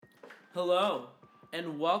Hello,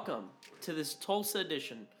 and welcome to this Tulsa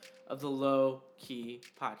edition of the Low Key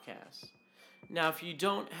Podcast. Now, if you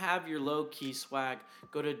don't have your Low Key swag,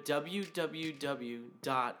 go to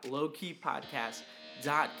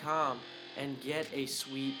www.lowkeypodcast.com and get a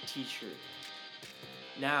sweet t-shirt.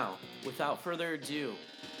 Now, without further ado,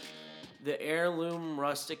 the Heirloom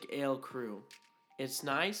Rustic Ale crew. It's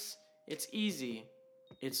nice, it's easy,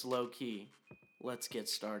 it's low key. Let's get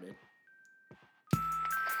started.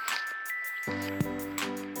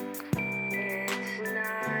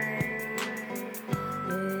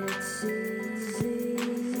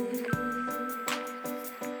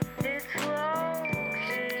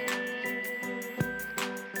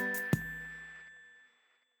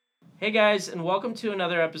 Hey guys, and welcome to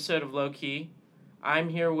another episode of Low Key. I'm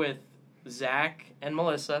here with Zach and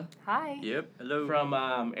Melissa. Hi. Yep. Hello.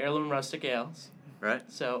 From Heirloom Rustic Ales. Right.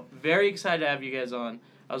 So, very excited to have you guys on.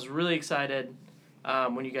 I was really excited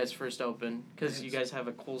when you guys first opened because you guys have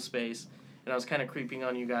a cool space. And I was kind of creeping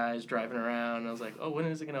on you guys, driving around. And I was like, oh, when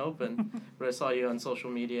is it going to open? But I saw you on social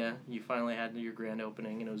media. You finally had your grand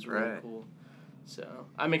opening, and it was really cool. So,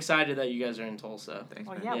 I'm excited that you guys are in Tulsa. Thanks,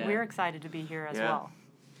 well, man. yeah, we're excited to be here as well.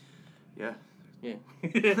 Yeah.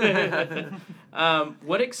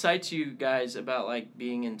 What excites you guys about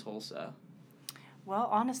being in Tulsa? Well,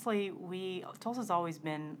 honestly, Tulsa's always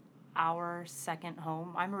been our second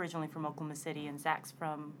home. I'm originally from Oklahoma City, and Zach's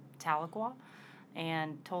from Tahlequah.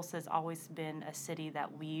 And Tulsa's always been a city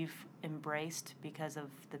that we've embraced because of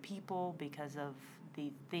the people, because of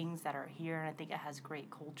the things that are here, and I think it has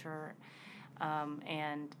great culture.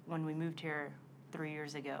 And when we moved here 3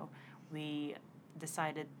 years ago, we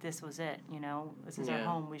decided this was it. This is our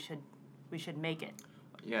home. We should make it.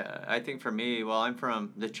 Yeah, I think for me, well, I'm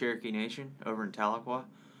from the Cherokee Nation over in Tahlequah,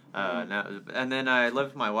 and then I lived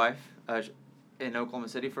with my wife in Oklahoma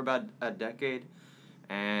City for about a decade,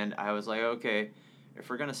 and I was like, okay, if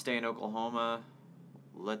we're gonna stay in Oklahoma,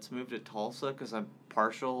 let's move to Tulsa because I'm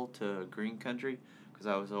partial to green country because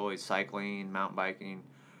I was always cycling, mountain biking,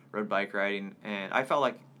 road bike riding, and I felt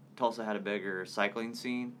like Tulsa had a bigger cycling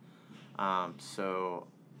scene. So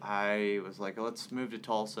I was like, let's move to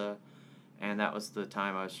Tulsa, and that was the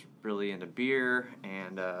time I was really into beer,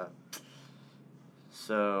 and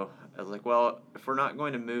so I was like, well, if we're not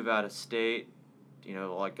going to move out of state,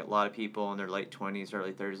 like a lot of people in their late 20s,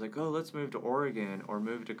 early 30s, like, oh, let's move to Oregon or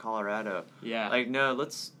move to Colorado. Yeah. Like, no,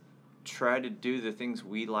 let's try to do the things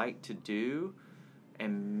we like to do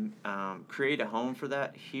and create a home for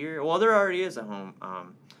that here. Well, there already is a home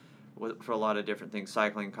for a lot of different things,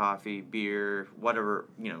 cycling, coffee, beer, whatever,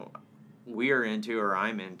 we're into or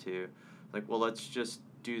I'm into. Like, well, let's just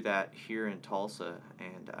do that here in Tulsa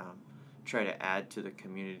and try to add to the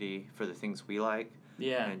community for the things we like.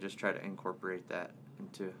 Yeah. And just try to incorporate that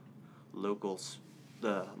into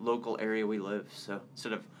the local area we live. So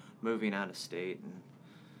instead of moving out of state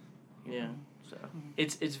and, so.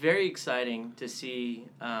 It's very exciting to see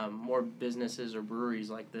more businesses or breweries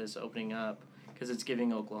like this opening up. Because it's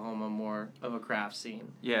giving Oklahoma more of a craft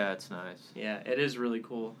scene. Yeah, it's nice. Yeah, it is really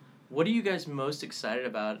cool. What are you guys most excited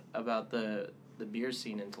about the beer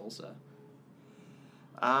scene in Tulsa?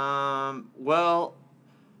 Well,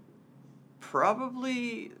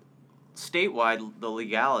 probably statewide, the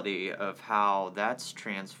legality of how that's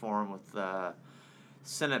transformed with the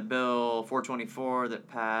Senate Bill 424 that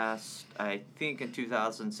passed, I think, in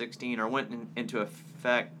 2016, or went into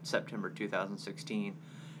effect September 2016.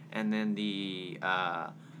 And then the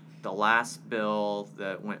last bill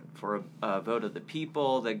that went for a vote of the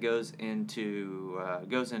people that goes into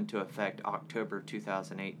effect October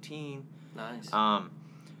 2018. Nice.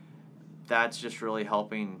 That's just really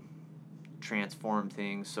helping transform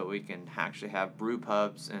things so we can actually have brew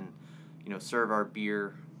pubs and serve our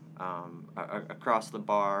beer across the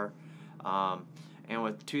bar. And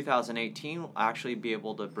with 2018, we'll actually be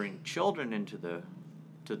able to bring children into the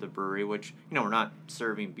brewery, which we're not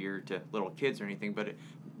serving beer to little kids or anything, but it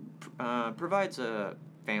provides a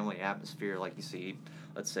family atmosphere like you see,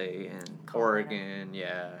 let's say, in Oregon.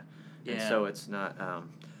 And so it's not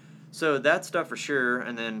so that stuff for sure.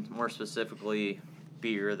 And then more specifically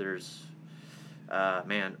beer, there's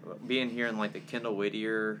being here in the Kendall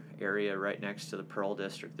Whittier area right next to the Pearl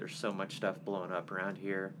District, there's so much stuff blowing up around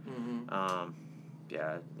here. Not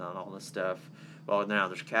all this stuff. Well, now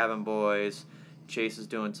there's Cabin Boys. Chase is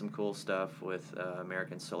doing some cool stuff with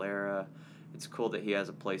American Solera. It's cool that he has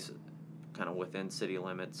a place kind of within city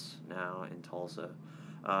limits now in Tulsa.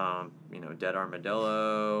 Dead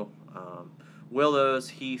Armadillo. Willows.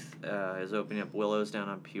 Heath is opening up Willows down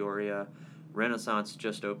on Peoria. Renaissance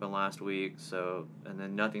just opened last week, so and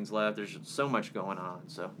then nothing's left. There's so much going on,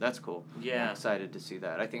 so that's cool. Yeah. I'm excited to see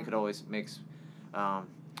that. I think it always makes,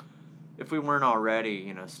 if we weren't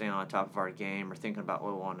already, staying on top of our game or thinking about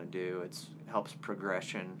what we want to do, it helps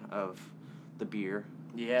progression of the beer.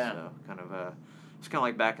 Yeah. So it's kind of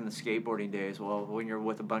like back in the skateboarding days. Well, when you're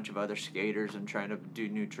with a bunch of other skaters and trying to do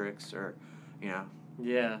new tricks or, Yeah.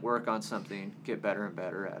 work on something, get better and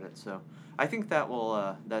better at it. So I think that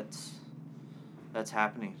will that's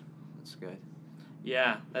happening. That's good.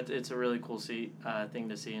 Yeah, it's a really cool thing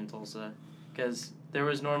to see in Tulsa, because there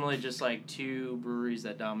was normally just like 2 breweries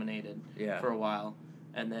that dominated for a while,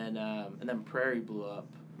 and then Prairie blew up.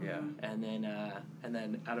 Yeah. And then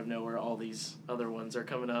out of nowhere, all these other ones are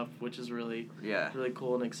coming up, which is really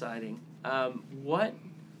cool and exciting. What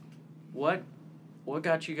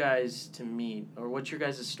got you guys to meet, or what's your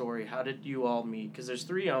guys' story? How did you all meet? Because there's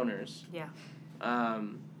 3 owners. Yeah.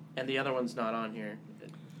 And the other one's not on here.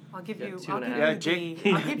 I'll give you Jake.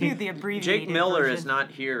 the abbreviated Jake Miller version. is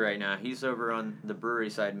not here right now. He's over on the brewery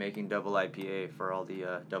side making double IPA for all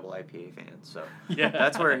the double IPA fans. So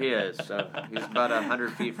that's where he is. So he's about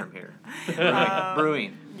 100 feet from here,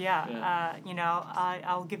 brewing. Yeah.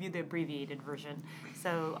 I'll give you the abbreviated version.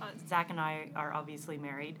 So Zach and I are obviously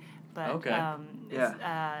married, but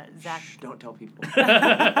Zach. Shh, don't tell people.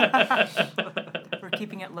 We're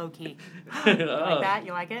keeping it low key. You like that?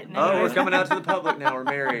 You like it? Oh, we're coming out to the public now. We're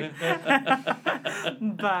married.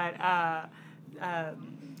 But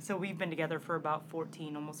so we've been together for about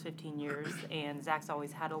 14, almost 15 years, and Zach's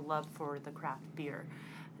always had a love for the craft beer.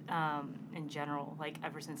 In general, like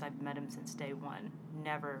ever since I've met him since day one,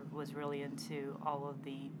 never was really into all of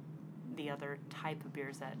the other type of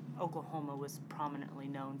beers that Oklahoma was prominently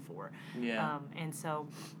known for. Yeah. And so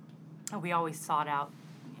we always sought out,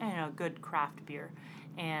 good craft beer.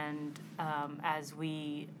 And as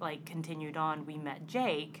we continued on, we met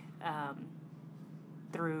Jake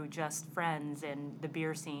through just friends and the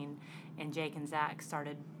beer scene, and Jake and Zach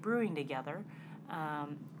started brewing together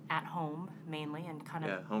at home mainly, and kind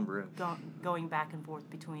of homebrew. Going back and forth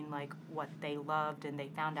between what they loved, and they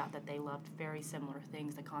found out that they loved very similar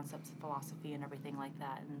things, the concepts of philosophy and everything like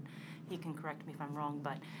that. And he can correct me if I'm wrong,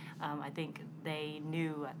 but I think they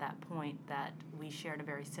knew at that point that we shared a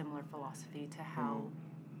very similar philosophy to how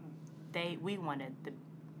we wanted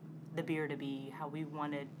the beer to be, how we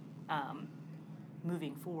wanted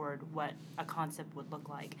moving forward, what a concept would look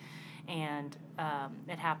like. And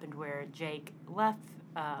it happened where Jake left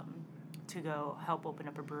to go help open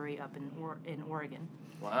up a brewery up in Oregon.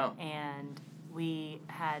 Wow. And we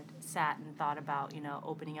had sat and thought about,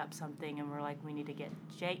 opening up something, and we're like, we need to get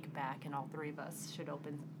Jake back, and all 3 of us should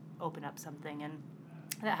open up something. And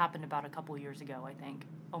that happened about a couple years ago, I think,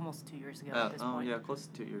 almost 2 years ago at this point. Yeah, close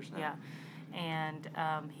to 2 years now. Yeah, and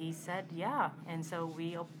he said, yeah, and so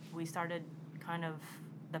we started kind of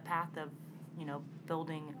the path of,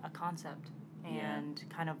 building a concept, and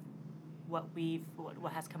kind of what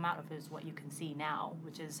has come out of it is what you can see now,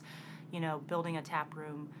 which is, building a tap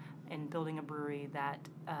room and building a brewery that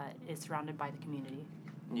is surrounded by the community.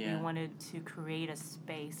 Yeah. We wanted to create a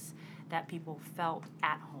space that people felt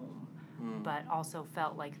at home, but also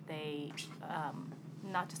felt like they,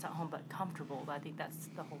 not just at home, but comfortable. I think that's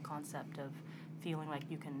the whole concept of feeling like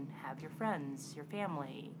you can have your friends, your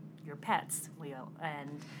family, your pets,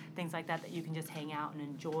 and things like that you can just hang out and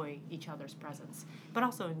enjoy each other's presence, but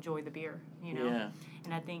also enjoy the beer, Yeah.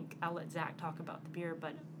 And I think I'll let Zach talk about the beer,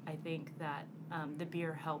 but I think that the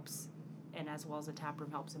beer helps, and as well as the tap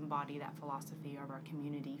room, helps embody that philosophy of our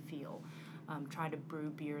community feel. Try to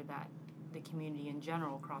brew beer that the community in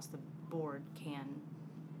general across the board can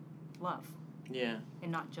love. Yeah.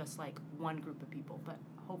 And not just one group of people, but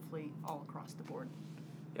hopefully all across the board.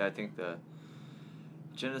 Yeah, I think the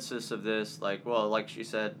genesis of this, like she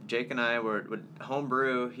said, Jake and I would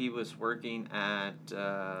homebrew. He was working at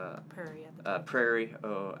Prairie at the time. Prairie,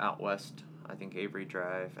 out west, I think Avery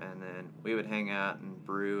Drive, and then we would hang out and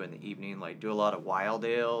brew in the evening, do a lot of wild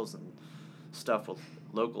ales and stuff with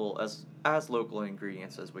as local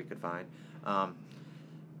ingredients as we could find.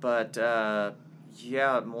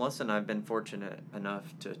 Melissa and I have been fortunate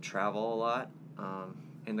enough to travel a lot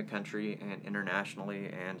in the country and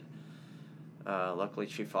internationally, and luckily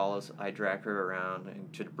she follows. I drag her around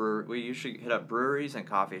and to the brewery. We usually hit up breweries and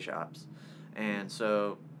coffee shops, and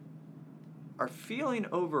so our feeling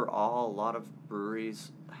overall, a lot of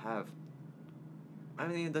breweries have. I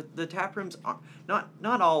mean, the tap rooms are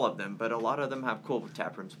not all of them, but a lot of them have cool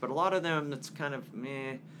tap rooms. But a lot of them, it's kind of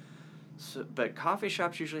meh. So, but coffee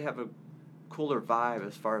shops usually have a cooler vibe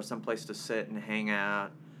as far as some place to sit and hang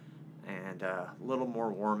out, and a little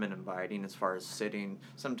more warm and inviting as far as sitting.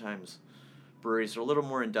 Sometimes breweries are a little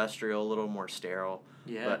more industrial, a little more sterile.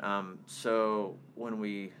 Yeah. But so when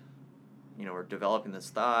we, were developing this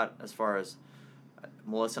thought, as far as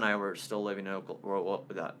Melissa and I were still living in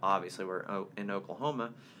obviously we're in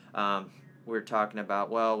Oklahoma. We were talking about,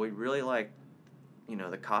 well, we really like,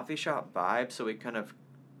 the coffee shop vibe, so we kind of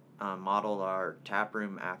modeled our tap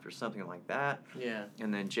room after something like that. Yeah.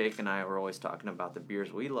 And then Jake and I were always talking about the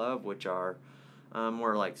beers we love, which are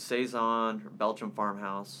more like Saison, or Belgian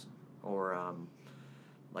Farmhouse, or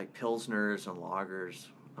like Pilsners and lagers.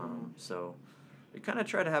 So we kind of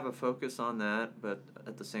try to have a focus on that, but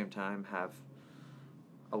at the same time have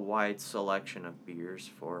a wide selection of beers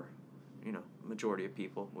for, majority of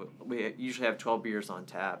people. We usually have 12 beers on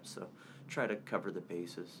tap, so try to cover the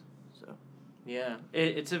bases. So. Yeah,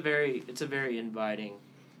 it's a very inviting,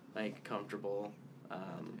 like, comfortable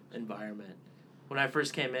environment. When I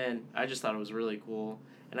first came in, I just thought it was really cool,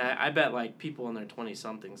 and I bet like people in their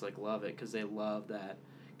 20-somethings like love it because they love that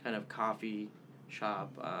kind of coffee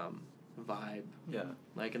shop vibe. Yeah.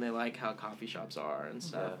 Like, and they like how coffee shops are and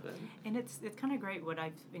stuff. Yeah. And it's kind of great what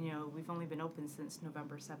we've only been open since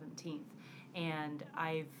November 17th, and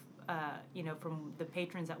I've from the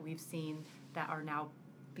patrons that we've seen that are now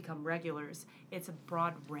become regulars, it's a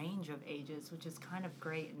broad range of ages, which is kind of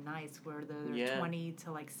great and nice, where they're 20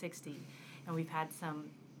 to like 60, and we've had some,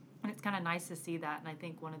 and it's kind of nice to see that. And I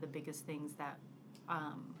think one of the biggest things that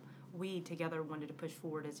we together wanted to push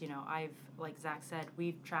forward is, I've, like Zach said,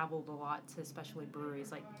 we've traveled a lot to especially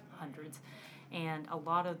breweries, like hundreds, and a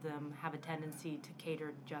lot of them have a tendency to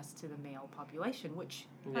cater just to the male population, which,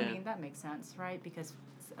 I mean, that makes sense, right? Because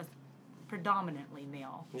it's predominantly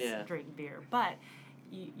male drink beer. But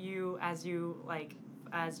as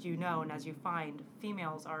you know and as you find,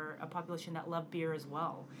 females are a population that love beer as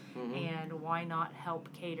well. Mm-hmm. And why not help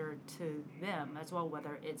cater to them as well,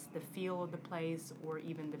 whether it's the feel of the place or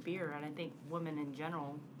even the beer. And I think women in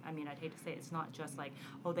general, I mean, I'd hate to say it's not just like,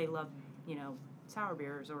 oh, they love, sour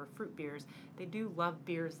beers or fruit beers. They do love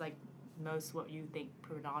beers like most what you think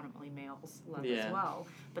predominantly males love as well.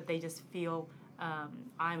 But they just feel,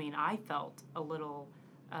 I felt a little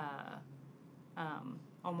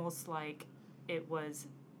almost like it was,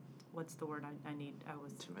 what's the word I need? I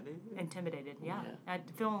was intimidated. Yeah.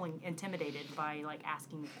 Feeling intimidated by like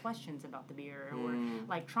asking questions about the beer or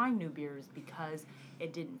like trying new beers because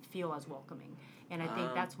it didn't feel as welcoming. And I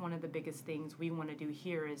think that's one of the biggest things we want to do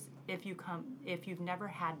here is if you've never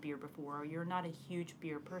had beer before or you're not a huge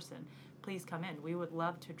beer person, please come in. We would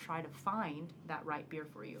love to try to find that right beer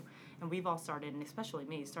for you. And we've all started, and especially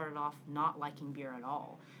me, started off not liking beer at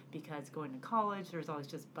all because going to college, there's always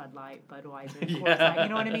just Bud Light, Budweiser, Coors Light, you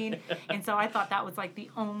know what I mean? And so I thought that was like the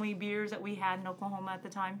only beers that we had in Oklahoma at the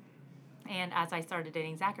time. And as I started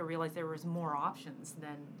dating Zach, I realized there was more options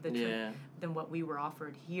than what we were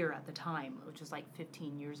offered here at the time, which was like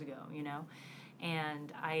 15 years ago,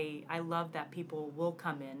 And I love that people will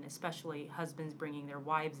come in, especially husbands bringing their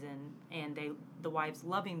wives in, and the wives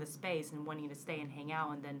loving the space and wanting to stay and hang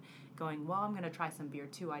out, and then going, well, I'm going to try some beer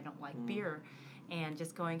too. I don't like beer, and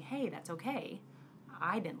just going, hey, that's okay.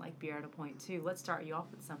 I didn't like beer at a point too. Let's start you off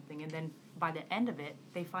with something, and then by the end of it,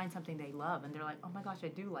 they find something they love, and they're like, oh my gosh, I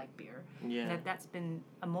do like beer. Yeah. And that's been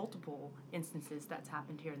a multiple instances that's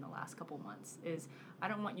happened here in the last couple months. Is I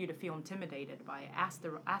don't want you to feel intimidated by it. Ask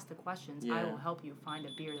the questions. I will help you find a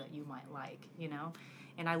beer that you might like.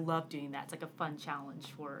 And I love doing that. It's like a fun challenge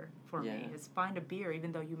for me. Is find a beer,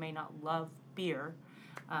 even though you may not love beer,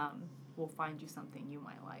 we'll find you something you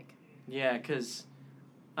might like. Yeah, because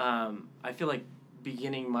I feel like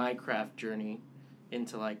beginning my craft journey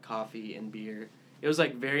into like coffee and beer, it was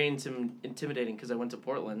like very intimidating because I went to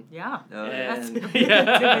Portland. Yeah.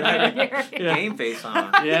 Game face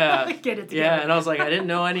on. Yeah. Get it together. Yeah, and I was like, I didn't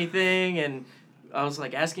know anything, and I was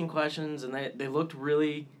like asking questions, and they looked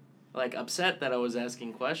really like upset that I was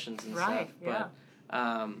asking questions and stuff. But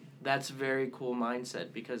that's a very cool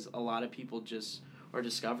mindset because a lot of people just are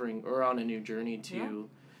discovering or on a new journey to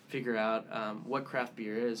figure out what craft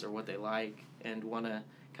beer is or what they like and want to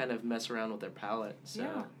kind of mess around with their palate. So.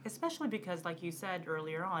 Yeah, especially because, like you said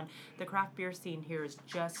earlier on, the craft beer scene here is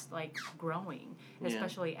just, like, growing,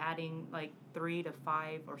 especially adding, like, 3 to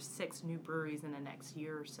 5 or 6 new breweries in the next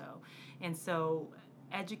year or so. And so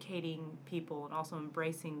educating people and also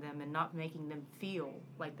embracing them and not making them feel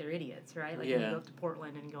like they're idiots, right? Like when you go up to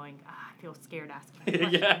Portland and going, I feel scared asking a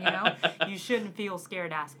question, You shouldn't feel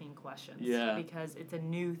scared asking questions because it's a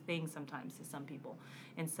new thing sometimes to some people.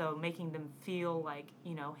 And so making them feel like,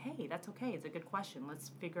 hey, that's okay, it's a good question. Let's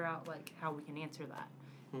figure out like how we can answer that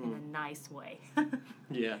in a nice way.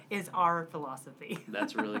 Is our philosophy.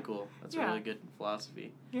 That's really cool. That's a really good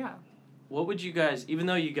philosophy. Yeah. what would you guys, even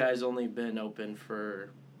though you guys only been open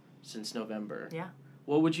since November, Yeah.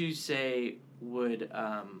 what would you say would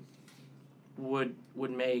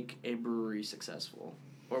make a brewery successful?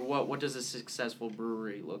 Or what does a successful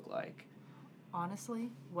brewery look like? Honestly,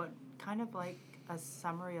 what kind of like a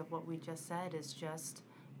summary of what we just said is just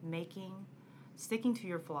sticking to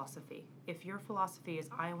your philosophy. If your philosophy is,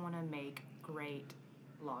 I want to make great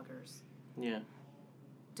lagers, Yeah.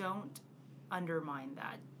 don't undermine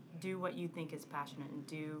that. Do what you think is passionate and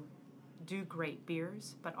do great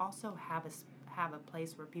beers, but also have a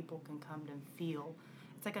place where people can come and feel.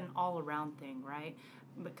 It's like an all-around thing, right?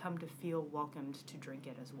 But come to feel welcomed to drink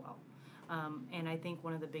it as well. And I think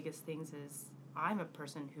one of the biggest things is I'm a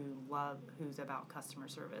person who's about customer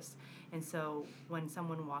service. And so when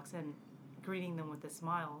someone walks in, greeting them with a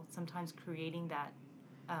smile, sometimes creating that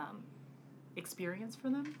experience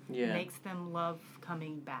for them makes them love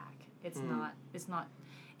coming back. It's not,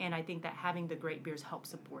 and I think that having the great beers helps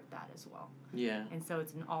support that as well. Yeah. And so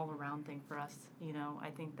it's an all-around thing for us, I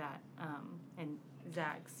think that, and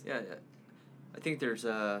Zach's. Yeah. I think there's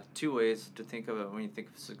two ways to think of it when you think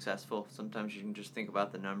of successful. Sometimes you can just think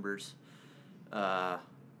about the numbers,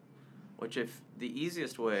 which if the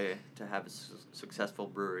easiest way to have a successful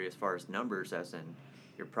brewery as far as numbers, as in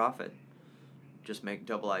your profit, just make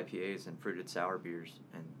double IPAs and fruited sour beers,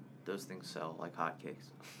 and those things sell like hotcakes.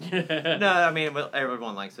 No, I mean, well,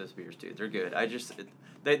 everyone likes those beers too. They're good.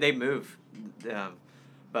 They move.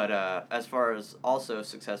 But as far as also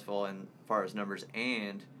successful and as far as numbers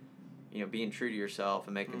and, being true to yourself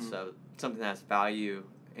and making something that has value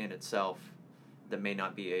in itself that may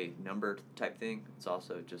not be a number type thing. It's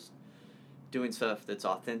also just doing stuff that's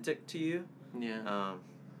authentic to you. Yeah.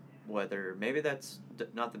 Whether maybe that's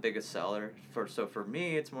not the biggest seller. So for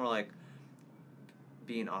me, it's more like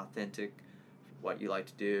being authentic, what you like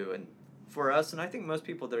to do. And for us, and I think most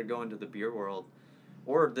people that are going to the beer world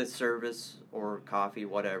or the service or coffee,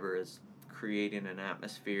 whatever, is creating an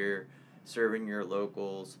atmosphere, serving your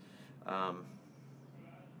locals,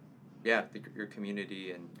 your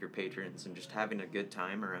community and your patrons, and just having a good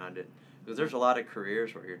time around it. Because there's a lot of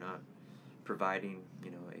careers where you're not providing,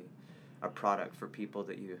 a product for people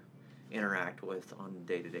that you interact with on a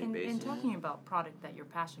day-to-day basis. And talking about product that you're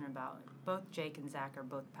passionate about, both Jake and Zach are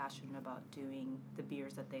both passionate about doing the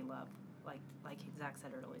beers that they love. Like Zach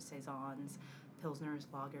said earlier, saisons, pilsners,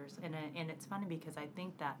 lagers, and it's funny because I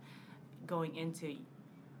think that going into,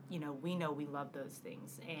 we know we love those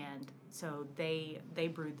things, and so they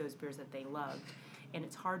brewed those beers that they loved, and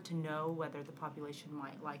it's hard to know whether the population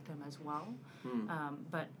might like them as well.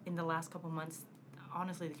 But in the last couple months,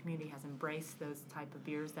 honestly, the community has embraced those type of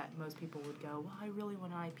beers that most people would go, well, I really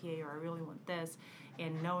want an IPA, or I really want this,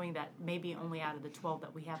 and knowing that maybe only out of the 12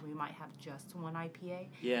 that we have, we might have just one IPA,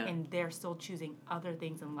 and they're still choosing other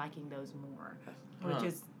things and liking those more, which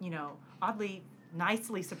is, oddly,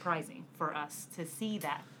 nicely surprising for us to see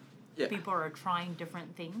that. Yeah. People are trying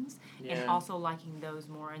different things and also liking those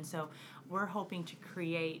more, and so we're hoping to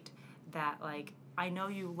create that, like, I know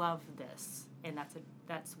you love this, and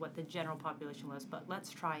that's what the general population loves, but let's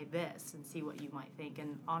try this and see what you might think.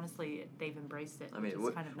 And honestly, they've embraced it. I mean,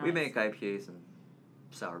 kind of nice. We make IPAs and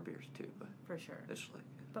sour beers too, but for sure. It's like,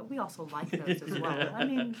 but we also like those as well. I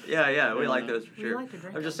mean, we like those for sure. We like to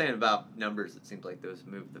drink I'm just saying about numbers. It seems like those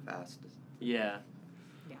move the fastest. Yeah.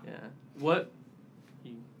 What?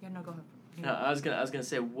 Yeah, no, go ahead. No, I was gonna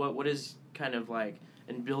say what is kind of like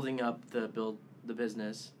in building up the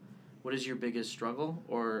business. What is your biggest struggle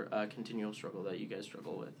or continual struggle that you guys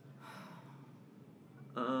struggle with?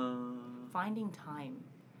 Finding time.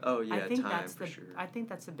 Oh yeah, I think time that's for sure. I think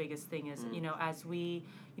that's the biggest thing is, as we,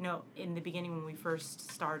 in the beginning when we first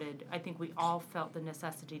started, I think we all felt the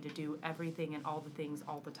necessity to do everything and all the things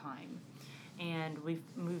all the time. And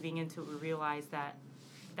moving into it, we realized that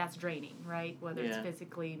that's draining, right? Whether it's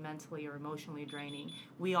physically, mentally, or emotionally draining.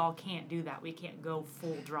 We all can't do that. We can't go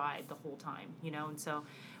full drive the whole time, and so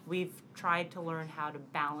we've tried to learn how to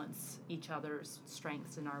balance each other's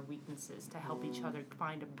strengths and our weaknesses to help each other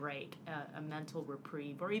find a break, a mental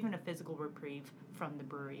reprieve, or even a physical reprieve from the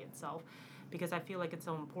brewery itself. Because I feel like it's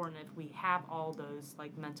so important if we have all those,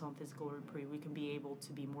 like, mental and physical reprieve, we can be able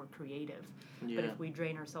to be more creative. Yeah. But if we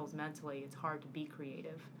drain ourselves mentally, it's hard to be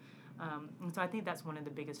creative. And so I think that's one of the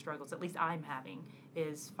biggest struggles, at least I'm having,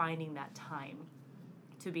 is finding that time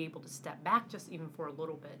to be able to step back just even for a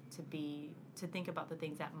little bit, to think about the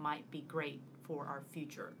things that might be great for our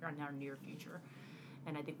future, or our near future.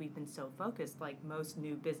 And I think we've been so focused, like most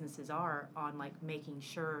new businesses are, on like making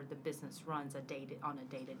sure the business runs on a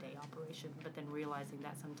day-to-day operation, but then realizing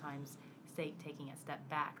that sometimes taking a step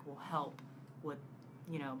back will help with,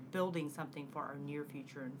 building something for our near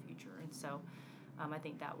future and future. And so I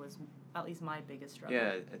think that was at least my biggest struggle.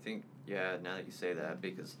 Yeah, I think, now that you say that,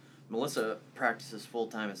 because Melissa practices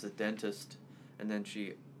full-time as a dentist, and then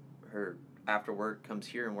her after work comes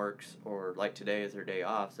here and works, or like today is her day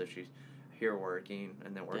off, so she's here working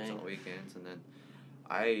and then works on the weekends. And then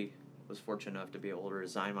I was fortunate enough to be able to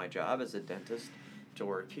resign my job as a dentist to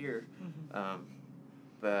work here.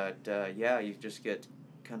 Mm-hmm. You just get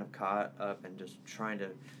kind of caught up in just trying to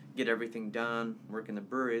get everything done, work in the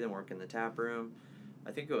brewery, then work in the tap room.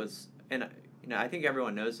 I think it was, and I think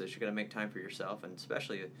everyone knows this, you got to make time for yourself, and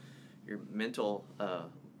especially your mental,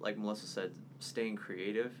 like Melissa said, staying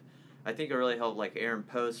creative. I think it really helped, like Aaron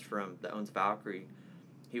Post that owns Valkyrie,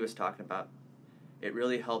 he was talking about, it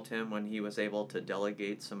really helped him when he was able to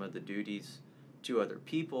delegate some of the duties to other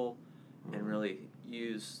people and really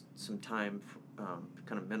use some time,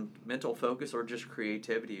 kind of mental focus or just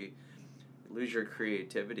creativity. Lose your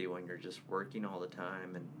creativity when you're just working all the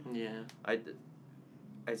time. And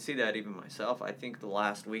I see that even myself. I think the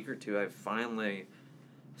last week or two I've finally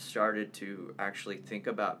started to actually think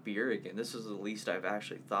about beer again. This is the least I've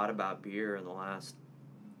actually thought about beer in the last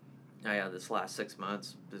this last 6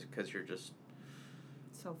 months, because you're just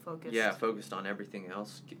so focused. Yeah, focused on everything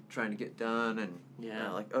else, trying to get done, and we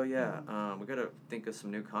gotta think of some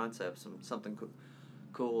new concepts, something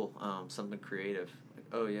cool, something creative.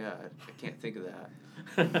 Like, I can't think of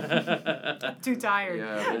that. Too tired.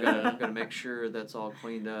 Yeah, we gotta make sure that's all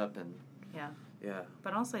cleaned up, and yeah.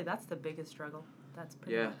 But honestly, that's the biggest struggle. That's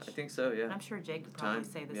pretty much. I think so. Yeah. And I'm sure Jake could probably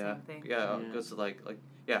say the same thing. Yeah, because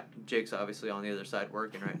Jake's obviously on the other side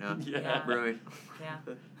working right now. Brewing.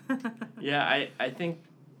 Yeah. I think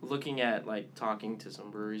looking at like talking to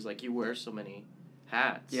some breweries, like you wear so many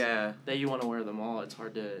hats. Yeah. That you want to wear them all. It's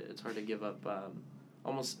hard to give up.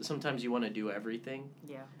 Almost sometimes you want to do everything.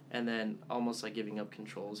 Yeah. And then almost like giving up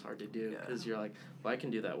control is hard to do, because you're like, well, I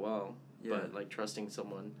can do that well, but like trusting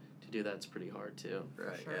someone to do that's pretty hard too.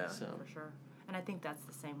 Right. For sure, yeah. For sure. And I think that's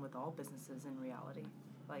the same with all businesses in reality.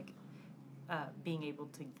 Like being able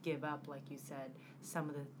to give up, like you said, some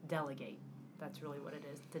of the delegate. That's really what it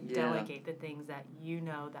is. To delegate the things that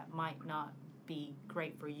that might not be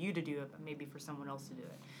great for you to do it, but maybe for someone else to do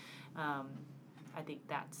it. I think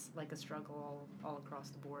that's like a struggle all across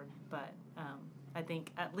the board. But I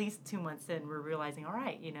think at least 2 months in, we're realizing, all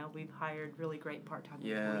right, we've hired really great part-time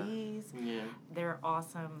employees. Yeah. They're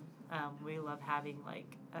awesome. We love having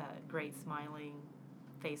like great smiling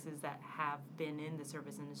faces that have been in the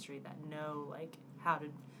service industry, that know like how to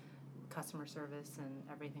customer service and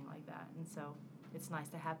everything like that. And so it's nice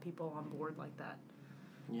to have people on board like that.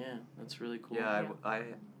 Yeah, that's really cool. Yeah, I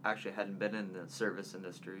actually hadn't been in the service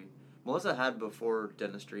industry. Melissa had before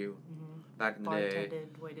dentistry, back in the day.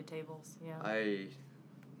 Bartended, waited tables, yeah. I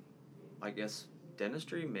guess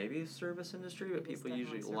dentistry, maybe service industry, but It's people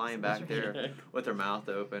usually definitely lying service back there with their mouth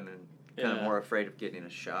open and kind of more afraid of getting a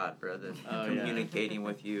shot rather than communicating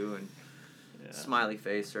with you, and smiley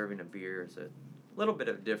face serving a beer is a little bit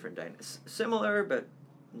of different similar, but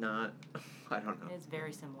not. I don't know. It's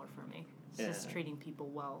very similar for me. It's just treating people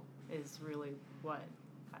well is really what,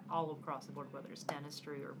 all across the board, whether it's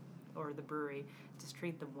dentistry or the brewery, just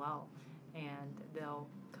treat them well, and they'll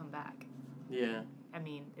come back. Yeah. I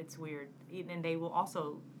mean, it's weird, and they will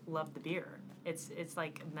also love the beer. It's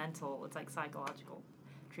like mental. It's like psychological.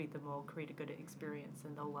 Treat them well, create a good experience,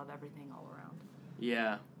 and they'll love everything all around.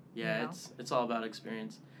 Yeah. It's all about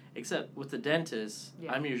experience. Except with the dentist,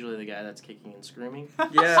 I'm usually the guy that's kicking and screaming.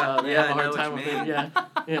 Yeah, so they have a hard time with it.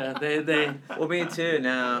 Yeah, they. Well, me too.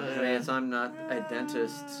 Now, so I'm not a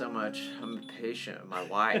dentist so much. I'm a patient. My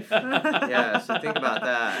wife. So think about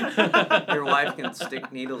that. Your wife can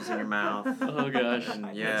stick needles in your mouth. Oh gosh,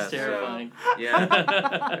 and, that's terrifying.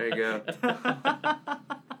 There you go.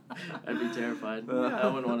 I'd be terrified. I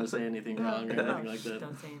wouldn't want to say anything wrong or anything like that.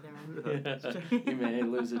 Don't say anything wrong. You may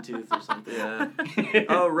lose a tooth or something. Yeah.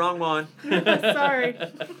 Oh, wrong one. Sorry.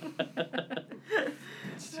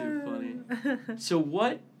 It's too funny. So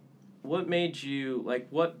what made you, like,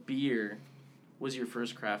 what beer was your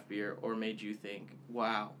first craft beer, or made you think,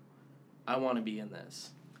 wow, I want to be in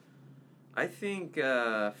this? I think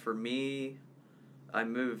for me, I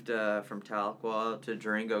moved from Tahlequah to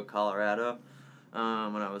Durango, Colorado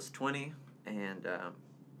when I was 20, and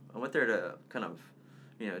I went there to kind of,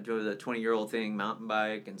 do the 20-year-old thing, mountain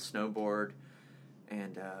bike and snowboard,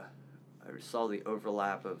 and I saw the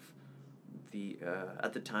overlap of the,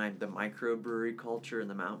 at the time, the microbrewery culture and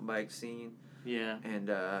the mountain bike scene. Yeah. And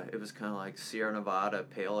it was kind of like Sierra Nevada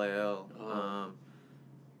Pale Ale,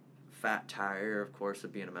 Fat Tire, of course,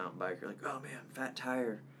 of being a mountain biker. Like, oh man, Fat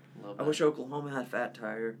Tire. Love I that. wish Oklahoma had Fat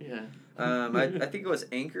Tire. Yeah. I think it was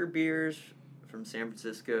Anchor Beers from San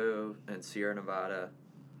Francisco and Sierra Nevada,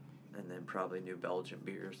 and then probably New Belgium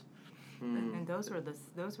beers. And those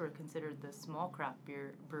were considered the small craft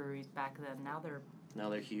beer breweries back then. Now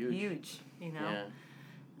they're huge. Huge, you know.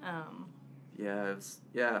 Yeah.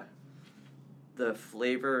 Yeah, the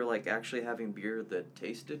flavor, like actually having beer that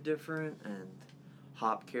tasted different, and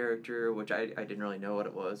hop character, which I didn't really know what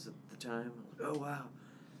it was at the time. Oh wow.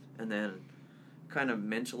 And then kind of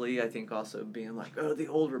mentally, I think also being like, oh, the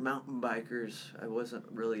older mountain bikers. I wasn't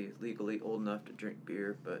really legally old enough to drink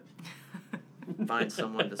beer, but find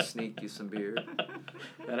someone to sneak you some beer.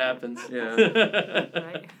 That happens. Yeah.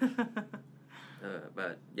 Right.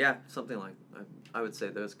 But yeah, something like, I would say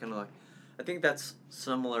those kind of like, I think that's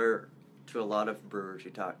similar to a lot of brewers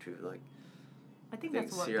you talk to, like. I think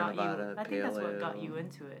that's what Sierra got Nevada, you. I think that's what got Pale you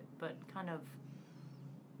into it, but kind of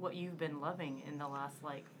what you've been loving in the last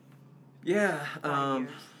Yeah. 5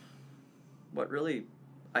 years. What really,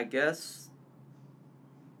 I guess,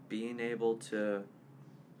 being able to,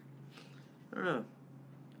 I don't know,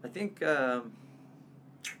 I think, I'm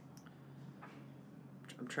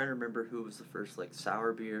trying to remember who was the first,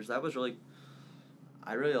 sour beers. That was really,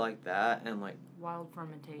 I really like that, and, Wild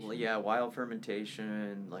fermentation. well, yeah, wild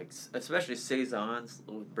fermentation, especially Saisons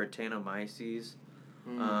with Brettanomyces.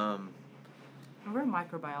 We're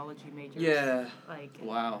microbiology majors. Yeah.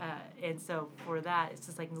 Wow. And so for that, it's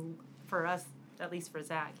just for us, at least for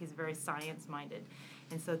Zach, he's very science-minded.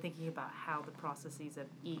 And so thinking about how the processes of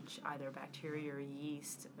each, either bacteria or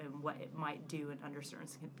yeast, and what it might do under certain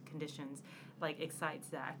conditions, excites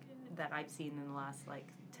Zach, that I've seen in the last,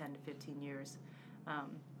 10 to 15 years.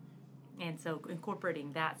 And so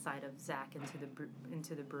incorporating that side of Zach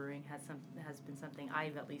into the brewing has been something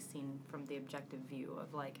I've at least seen from the objective view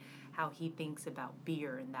of how he thinks about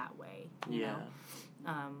beer in that way. You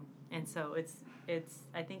know? And so it's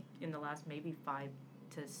I think in the last maybe 5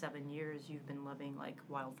 to 7 years you've been loving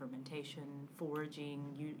wild fermentation,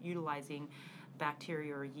 foraging, utilizing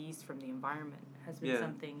bacteria or yeast from the environment has been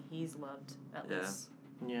something he's loved at least.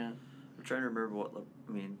 Yeah. I'm trying to remember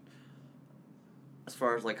as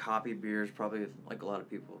far as hoppy beers, probably a lot of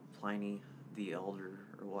people, Pliny the Elder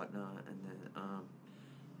or whatnot, and then I'm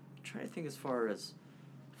trying to think as far as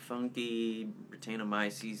funky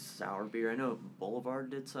Brettanomyces sour beer. I know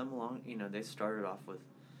Boulevard did some along. They started off with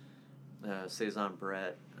Saison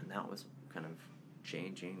Brett, and that was kind of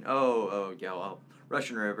changing.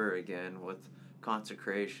 Russian River again with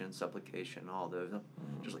consecration, supplication, all those.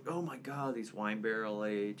 Just oh my God, these wine barrel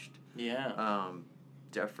aged. Yeah.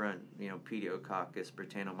 Different, Pediococcus,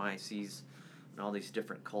 Brettanomyces, and all these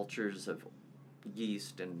different cultures of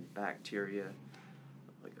yeast and bacteria.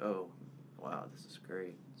 Oh, wow, this is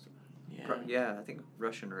great. So, I think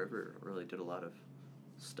Russian River really did a lot of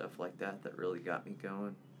stuff like that really got me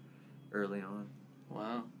going early on.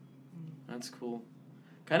 Wow, that's cool.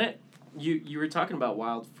 Kind of, you were talking about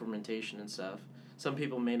wild fermentation and stuff. Some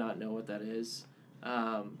people may not know what that is.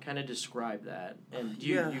 Kind of describe that. And do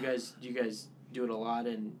you guys do it a lot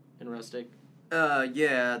in Rustic?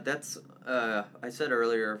 That's I said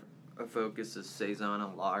earlier, a focus is Saison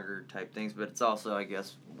and lager type things, but it's also, I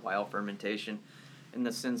guess, wild fermentation in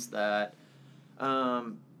the sense that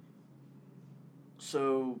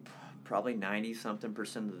so probably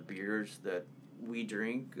 90-something% of the beers that we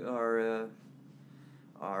drink are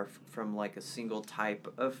from a single type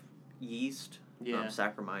of yeast,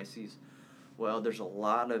 Saccharomyces. Well, there's a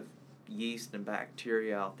lot of yeast and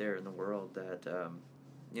bacteria out there in the world that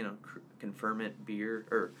can ferment beer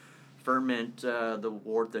or ferment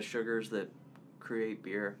the sugars that create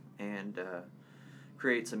beer and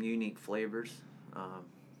create some unique flavors.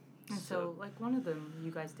 And so one of them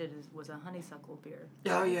you guys did was a honeysuckle beer.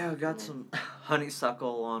 Oh yeah, we got some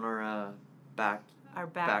honeysuckle on our back. Our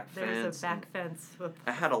back fence. There's a back fence.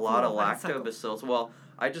 I had a lot of lactobacillus. Well,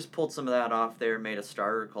 I just pulled some of that off there, made a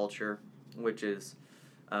starter culture, which is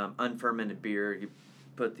unfermented beer. You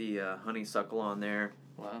put the honeysuckle on there.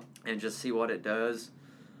 Wow. And just see what it does.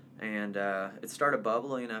 And it started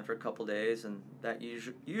bubbling after a couple days, and that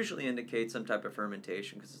usually indicates some type of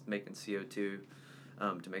fermentation because it's making CO2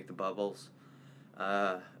 to make the bubbles.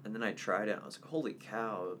 And then I tried it, and I was like, holy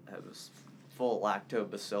cow, it was full of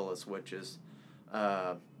lactobacillus, which is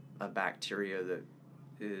a bacteria that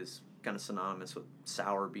is kind of synonymous with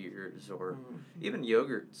sour beers or even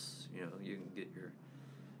yogurts. You can get your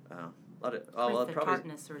the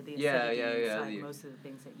tartness or the acidity inside most of the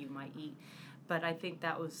things that you might eat. But I think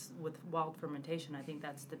that was with wild fermentation. I think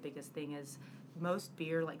that's the biggest thing is most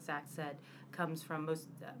beer, like Zach said, comes from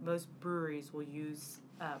most breweries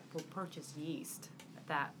will purchase yeast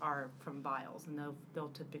that are from vials, and they'll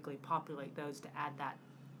typically populate those to add that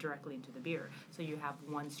directly into the beer. So you have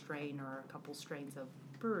one strain or a couple strains of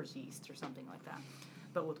brewer's yeast or something like that.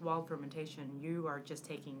 But with wild fermentation, you are just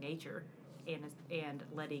taking nature and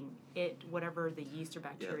letting it, whatever the yeast or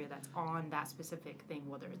bacteria that's on that specific thing,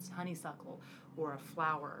 whether it's honeysuckle or a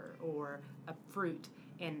flower or a fruit,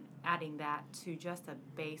 and adding that to just a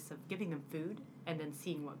base of giving them food and then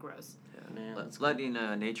seeing what grows. Man, that's letting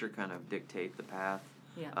nature kind of dictate the path.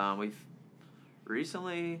 Yeah. We've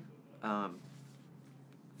recently found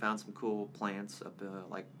some cool plants up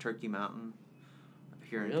like Turkey Mountain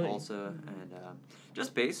here in Tulsa, and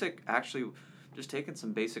just basic, actually, just taking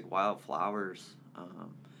some basic wildflowers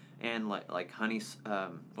and like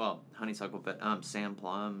honeysuckle, but sand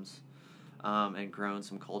plums, and grown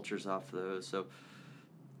some cultures off those. So.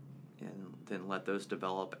 And then let those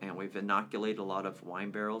develop, and we've inoculated a lot of wine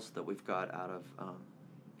barrels that we've got out of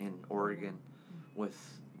in Oregon with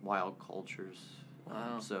wild cultures.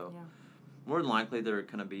 Wow. So more than likely they're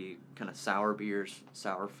going to be kind of sour beers,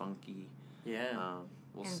 sour funky. Yeah.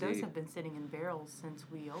 We'll and see. those have been sitting in barrels since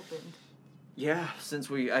we opened. Yeah, since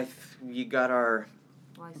we got our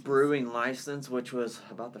brewing license, which was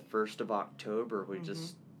about the 1st of October. We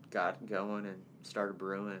just got going and started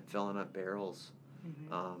brewing and filling up barrels.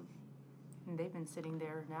 And they've been sitting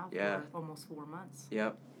there now for almost 4 months.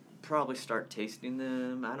 Yep. Probably start tasting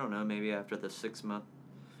them, I don't know, maybe after the 6-month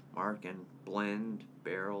mark, and blend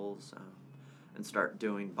barrels and start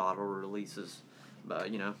doing bottle releases.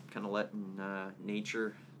 But, kind of letting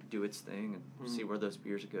nature do its thing and see where those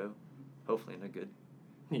beers go. Hopefully in a good...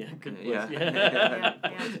 Yeah, good place. Yeah. Yeah.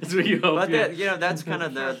 That's what you hope. But that's kind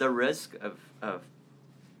of the risk of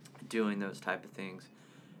doing those type of things.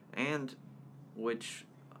 And which...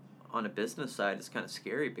 on a business side, it's kind of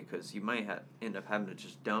scary because you might end up having to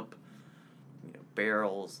just dump,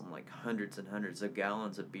 barrels and like hundreds and hundreds of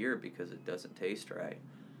gallons of beer because it doesn't taste right.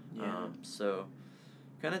 Yeah. So,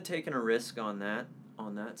 kind of taking a risk on that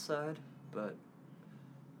side, but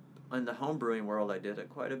in the home brewing world, I did it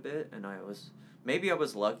quite a bit, and maybe I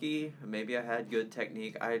was lucky, maybe I had good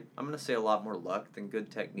technique. I'm gonna say a lot more luck than good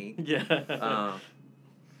technique. Yeah.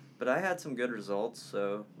 But I had some good results,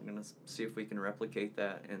 so I'm gonna see if we can replicate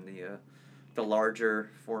that in the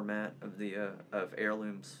larger format of the of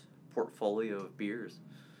Heirloom's portfolio of beers.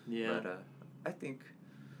 Yeah. But I think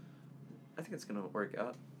it's gonna work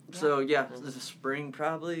out. Yeah. So the spring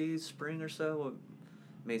or so, we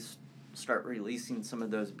may start releasing some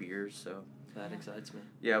of those beers. So that excites me.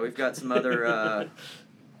 Yeah, we've got some other.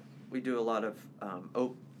 We do a lot of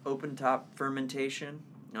open top fermentation.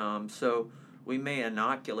 So. We may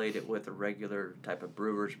inoculate it with a regular type of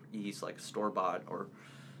brewer's yeast, like store-bought or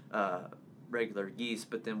regular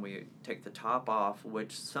yeast, but then we take the top off,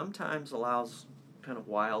 which sometimes allows kind of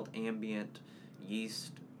wild ambient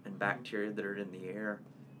yeast and bacteria that are in the air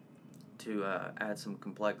to add some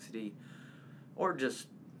complexity, or just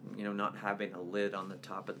not having a lid on the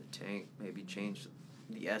top of the tank, maybe change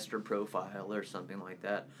the ester profile or something like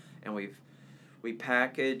that. And we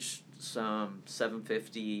packaged some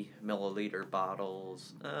 750 milliliter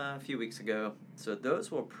bottles a few weeks ago. So those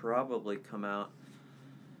will probably come out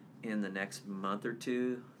in the next month or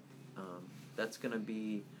two. That's going to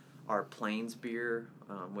be our Plains beer,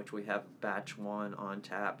 which we have batch 1 on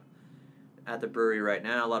tap at the brewery right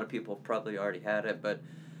now. A lot of people have probably already had it, but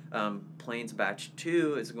Plains batch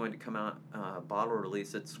 2 is going to come out bottle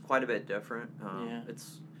release. It's quite a bit different.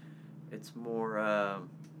 It's more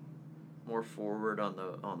forward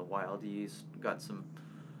on the wild yeast. Got some,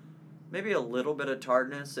 maybe a little bit of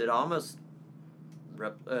tartness. It almost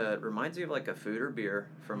reminds me of like a foeder beer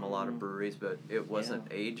from a lot of breweries, but it wasn't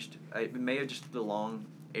aged. It may have just the long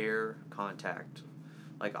air contact,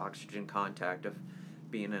 like oxygen contact of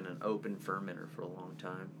being in an open fermenter for a long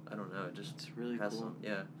time. I don't know. It just it's really has cool.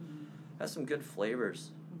 Has some good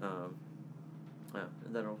flavors.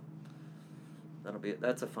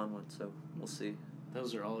 That's a fun one. So we'll see.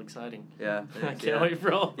 Those are all exciting. Yeah. I can't wait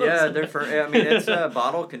for all those. Yeah, it's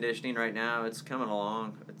bottle conditioning right now. It's coming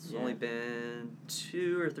along. It's only been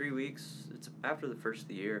 2 or 3 weeks. It's after the first of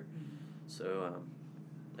the year. So,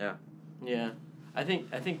 yeah. Yeah. I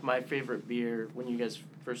think my favorite beer when you guys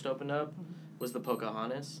first opened up was the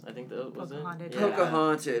Pocahontas. I think that was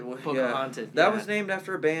Pocahontas. it. Pocahontas. That was named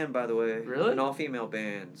after a band, by the way. Really? An all-female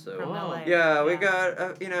band. So. From LA. Yeah, we got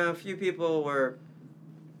a few people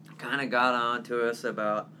kind of got on to us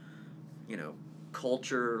about,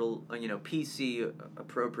 cultural, PC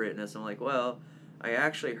appropriateness. I'm like, well, I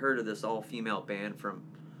actually heard of this all-female band from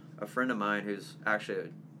a friend of mine who's actually a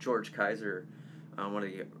George Kaiser, one of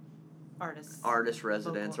the artist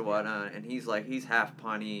residents or whatnot, and he's half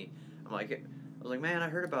Pawnee. I'm like, was like, man, I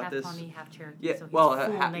heard about half this. Pawnee, half Cherokee. Yeah, So he's well,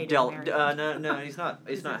 full Native American. no, he's not.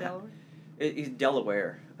 He's Is not. it Delaware? He's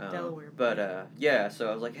Delaware. Delaware. But yeah, so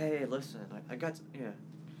I was like, hey, listen, I got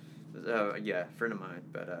yeah, friend of mine.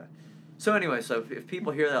 But so anyway, so if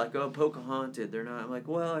people hear that like, oh, Pocahontas, they're not. I'm like,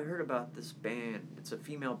 well, I heard about this band. It's a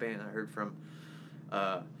female band I heard from.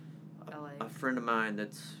 A friend of mine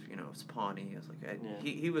that's it's Pawnee. I was like,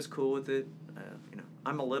 he was cool with it.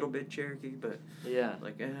 I'm a little bit Cherokee, but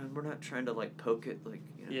like we're not trying to like poke it like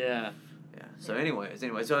Yeah. So anyway,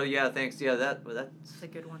 so yeah, thanks. Yeah, that's a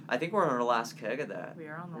good one. I think we're on our last keg of that. We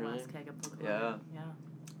are on the last keg of Pocahontas. Yeah.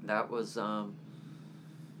 That was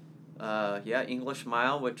English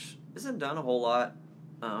Mile, which isn't done a whole lot.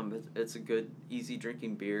 It's a good easy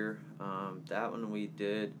drinking beer. That one we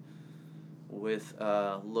did with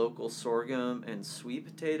local sorghum and sweet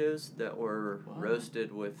potatoes that were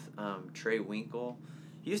roasted with Trey Winkle.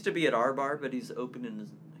 He used to be at our bar, but he's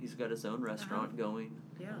he's got his own restaurant going.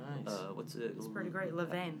 Yeah. Nice. What's it? It's pretty great.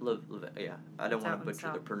 Levain. Yeah. I don't want to butcher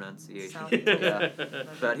the South. pronunciation. South. Yeah.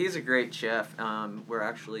 But he's a great chef. We're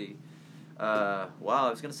actually, I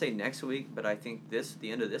was going to say next week, but I think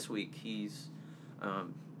the end of this week, he's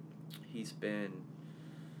been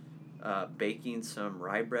baking some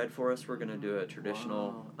rye bread for us. We're going to do a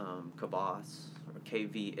traditional kvass, or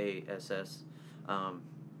KVASS,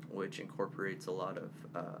 which incorporates a lot of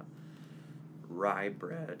rye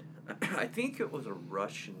bread. I think it was a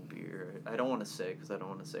Russian beer. I don't want to say because I don't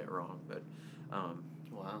want to say it wrong, but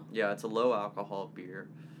wow. Yeah, it's a low alcohol beer,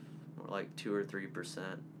 more like 2 or 3%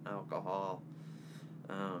 alcohol.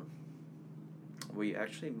 We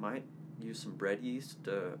actually might use some bread yeast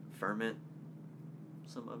to ferment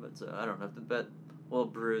some of it. So I don't know, but we'll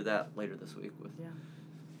brew that later this week with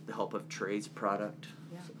the help of Trey's product.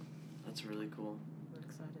 Yeah. So. That's really cool. We're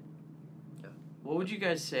excited. Yeah. What would you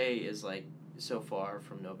guys say is like so far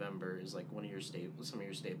from November is like some of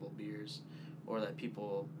your staple beers, or that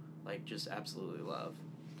people like just absolutely love?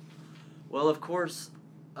 Well, of course,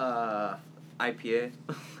 IPA.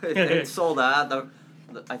 It sold out.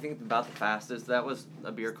 I think about the fastest. That was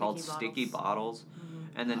a beer called Sticky Bottles,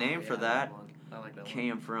 and the name for that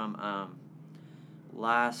came from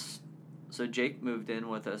So Jake moved in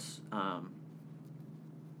with us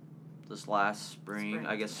this last spring,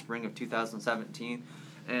 I guess spring of 2017,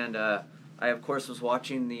 and I of course was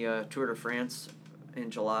watching the Tour de France in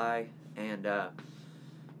July, and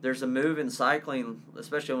there's a move in cycling,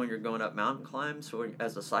 especially when you're going up mountain climbs. So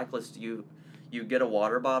as a cyclist, you get a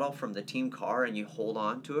water bottle from the team car and you hold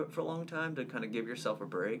on to it for a long time to kind of give yourself a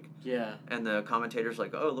break. Yeah. And the commentator's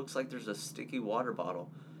like, oh, it looks like there's a sticky water bottle.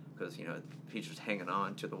 Because, he's just hanging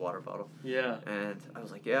on to the water bottle. Yeah. And I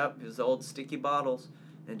was like, yeah, his old Sticky Bottles.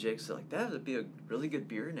 And Jake's like, that would be a really good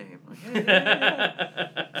beer name. I'm like,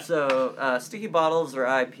 yeah. So, Sticky Bottles or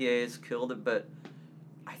IPAs killed it, but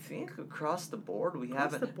I think across the board we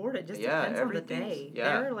haven't. Across the board, it just depends on the day.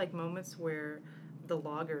 Yeah. There are like moments where the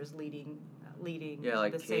lager is leading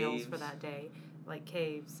like the Caves. sales for that day, like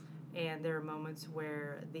Caves, and there are moments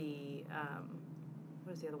where the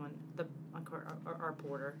what is the other one? Our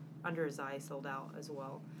porter Under His Eye sold out as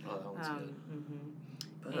well. Oh, that one's good.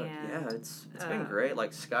 But And, it's been great.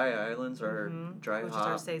 Like Sky Islands are dry which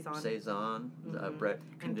hop is our Saison. Brett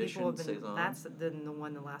And people conditioned have been, Saison. that's been the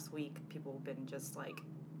one the last week people have been just like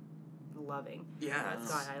loving. Yeah,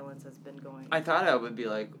 Sky Islands has been going. I thought I would be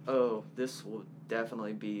like, oh, this will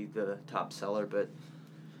definitely be the top seller, but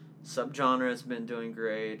Subgenre has been doing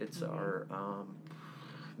great. It's our,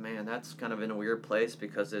 man, that's kind of in a weird place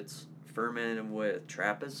because it's fermented with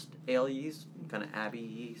Trappist ale yeast, kind of Abbey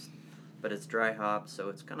yeast, but it's dry hop, so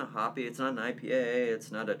it's kind of hoppy. It's not an IPA.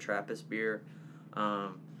 It's not a Trappist beer.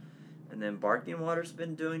 And then Barking Water's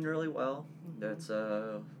been doing really well. That's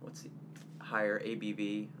what's the higher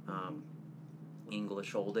ABV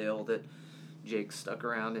English old ale that Jake stuck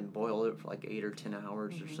around and boiled it for like 8 or 10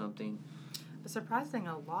 hours or something. But surprising,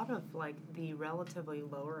 a lot of like the relatively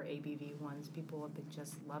lower ABV ones people have been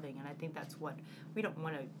just loving, and I think that's what we don't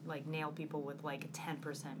want to like nail people with like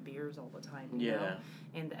 10% beers all the time. You know?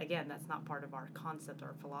 And again, that's not part of our concept.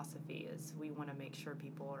 Our philosophy is we want to make sure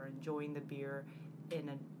people are enjoying the beer in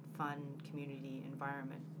a fun community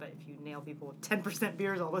environment. But if you nail people with 10%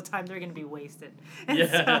 beers all the time, they're going to be wasted. And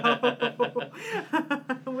so,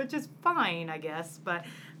 which is fine, I guess. But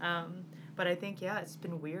I think it's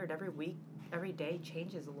been weird. Every day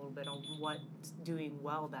changes a little bit on what's doing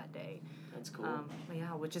well that day. That's cool.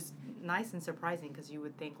 Which is nice and surprising because you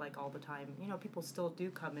would think like all the time, people still do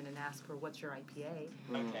come in and ask for what's your IPA.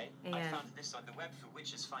 Okay, and I found this on the web for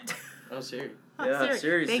which is fine. Oh, Siri. Yeah,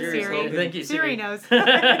 Siri. Thanks, Siri. Siri. Thank you, Siri. Siri knows.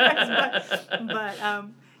 but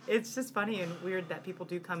it's just funny and weird that people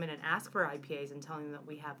do come in and ask for IPAs and telling them that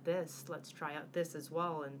we have this. Let's try out this as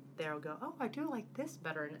well, and they'll go, "Oh, I do like this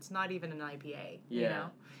better," and it's not even an IPA. You know?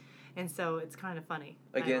 And so it's kind of funny.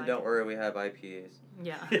 Again, don't worry, we have IPAs.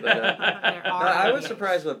 Yeah. But, There no, are I was IPAs.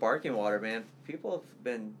 surprised with Barking Water, man. People have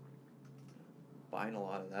been buying a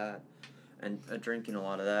lot of that and drinking a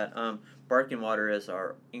lot of that. Barking Water is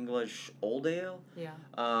our English old ale. Yeah.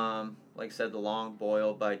 Like I said, the long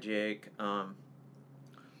boil by Jake.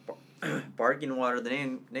 Barking Water. The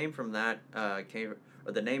name from that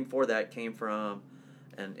the name for that came from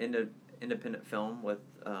an independent film with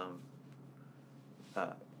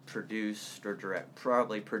produced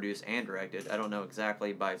and directed. I don't know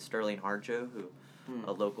exactly, by Sterling Harjo,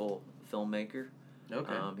 a local filmmaker.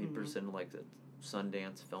 Okay. He presented like the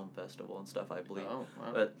Sundance Film Festival and stuff, I believe. Oh,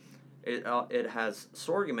 wow. But it has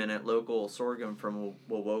sorghum in it, local sorghum from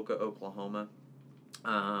Wowoka, Oklahoma.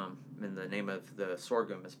 And the name of the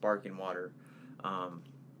sorghum is Barking Water.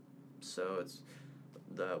 So it's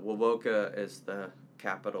the Wowoka is the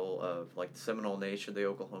capital of like the Seminole Nation, the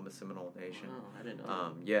Oklahoma Seminole Nation. Oh, I didn't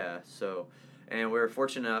know. Yeah. So, and we were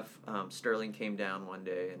fortunate enough. Sterling came down one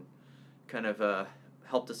day and kind of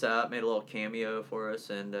helped us out, made a little cameo for us,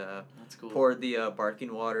 and That's cool. poured the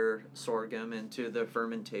Barking Water sorghum into the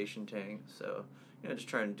fermentation tank. So, just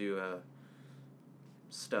trying to do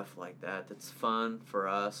stuff like that that's fun for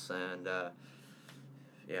us, and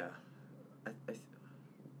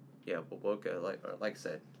Wowoka, like I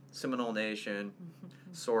said, Seminole Nation,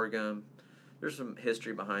 sorghum. There's some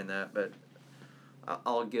history behind that, but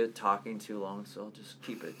I'll get talking too long, so I'll just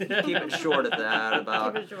keep it short at that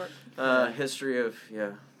about Keep it short. history of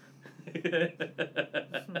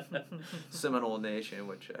Seminole Nation,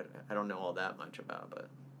 which I don't know all that much about, but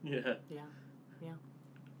Yeah. Yeah.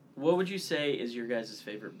 What would you say is your guys'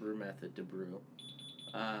 favorite brew method to brew?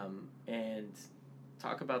 And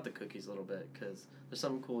talk about the cookies a little bit, because there's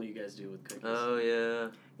something cool you guys do with cookies. oh yeah.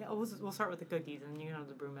 Yeah, we'll start with the cookies and you know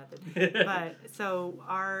the brew method. But so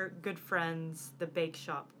our good friends, the bake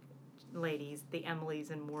shop ladies, the Emilys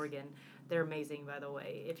and Morgan, they're amazing, by the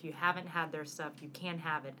way. If you haven't had their stuff, you can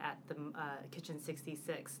have it at the Kitchen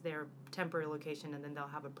 66, their temporary location, and then they'll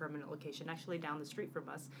have a permanent location actually down the street from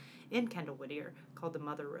us in Kendall Whittier called the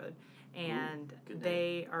Mother Road. And good name.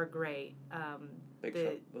 they are great. Bake the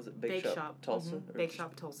Shop, was it Bake Shop Tulsa? mhm, Bake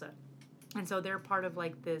Shop Tulsa. And so they're part of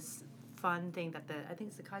like this fun thing that I think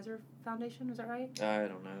it's the Kaiser Foundation, is that right? I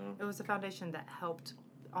don't know. It was a foundation that helped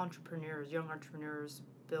young entrepreneurs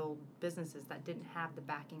build businesses that didn't have the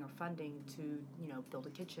backing or funding to, build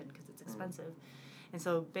a kitchen because it's expensive. And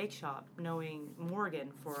so Bake Shop, knowing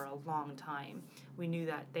Morgan for a long time, we knew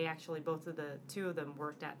that they actually, two of them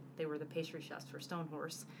they were the pastry chefs for Stone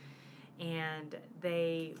Horse. And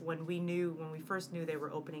when we first knew they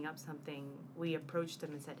were opening up something, we approached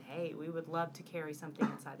them and said, hey, we would love to carry something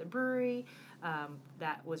inside the brewery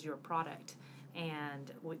that was your product.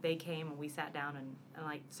 And they came and we sat down and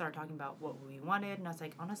like started talking about what we wanted. And I was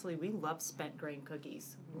like, honestly, we love spent grain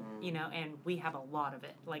cookies, and we have a lot of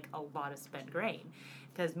it, like a lot of spent grain.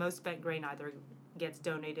 Because most spent grain either gets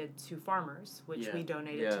donated to farmers, which we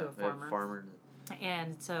donated to a farmer.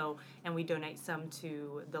 And we donate some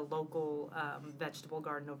to the local vegetable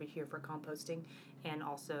garden over here for composting, and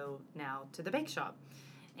also now to the bake shop.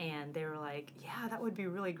 And they were like, yeah, that would be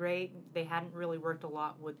really great. They hadn't really worked a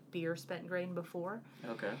lot with beer spent grain before.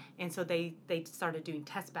 Okay. And so they started doing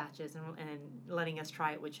test batches and letting us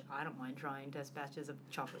try it, which I don't mind trying test batches of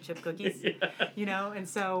chocolate chip cookies, And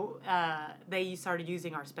so they started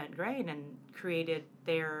using our spent grain and created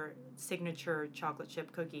their signature chocolate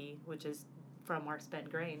chip cookie, which is from our spent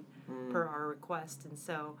grain per our request. And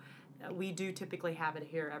so we do typically have it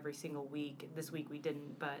here every single week. This week we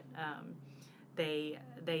didn't, but they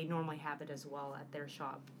normally have it as well at their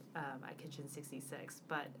shop at Kitchen 66.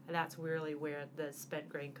 But that's really where the spent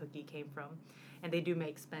grain cookie came from. And they do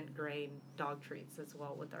make spent grain dog treats as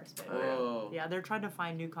well with our spent grain. Oh. Yeah, they're trying to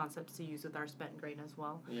find new concepts to use with our spent grain as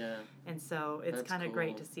well. Yeah. And so it's That's kind of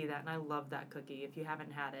great cool. to see that. And I love that cookie. If you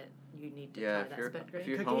haven't had it, you need to try that spent grain if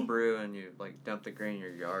you cookie. homebrew and you like dump the grain in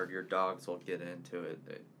your yard, your dogs will get into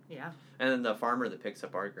it. Yeah. And then the farmer that picks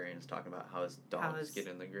up our grain is talking about how his dogs get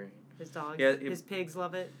in the grain. His dogs, Yeah, his pigs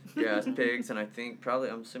love it. Yeah, his pigs, and I think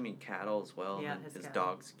I'm assuming cattle as well. Yeah, and his his cattle.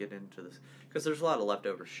 dogs get into this because there's a lot of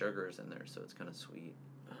leftover sugars in there, so it's kind of sweet.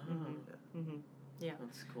 Yeah.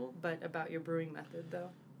 That's cool. But about your brewing method,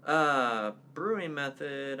 though? Brewing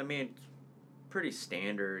method. I mean, pretty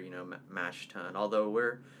standard, mash tun. Although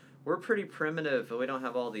we're pretty primitive. We don't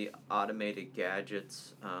have all the automated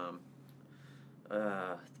gadgets.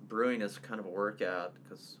 Brewing is kind of a workout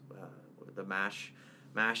because the mash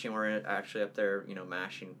mashing. We're actually up there,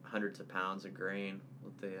 mashing hundreds of pounds of grain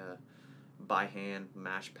with the by hand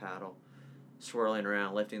mash paddle, swirling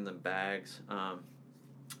around, lifting the bags.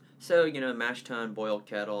 So, mash tun, boil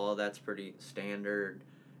kettle, all that's pretty standard.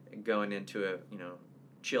 Going into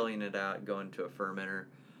chilling it out, going to a fermenter.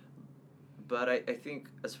 But I think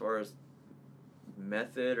as far as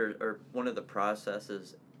method or one of the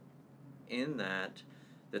processes in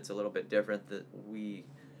that's a little bit different that we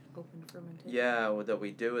Open fermentation. that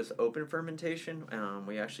we do is open fermentation.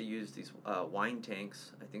 We actually use these wine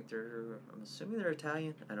tanks. I'm assuming they're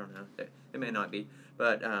Italian. I don't know. They may not be,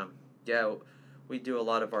 but we do a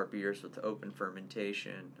lot of our beers with open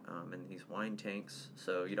fermentation in these wine tanks,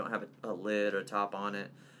 so you don't have a lid or top on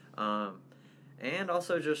it, and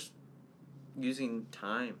also just using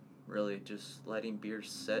time, really just letting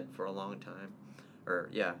beers sit for a long time,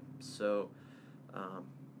 so a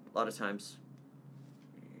lot of times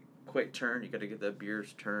quick turn, you got to get the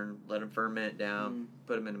beers turn, let them ferment down,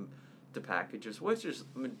 put them in the packages, which is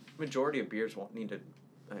majority of beers won't need to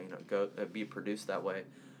be produced that way.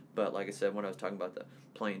 But like I said, when I was talking about the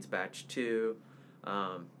Plains Batch 2,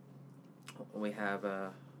 we have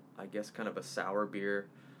I guess kind of a sour beer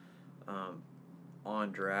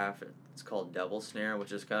on draft. It's called Devil Snare,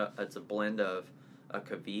 which is it's a blend of a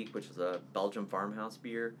Kveik, which is a Belgian farmhouse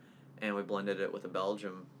beer, and we blended it with a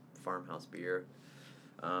Belgian farmhouse beer.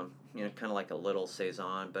 Kind of like a little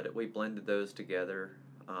saison, but we blended those together.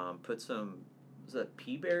 Put some, is that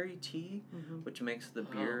peaberry tea, which makes the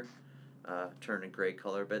beer turn a gray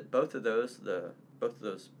color. But both of those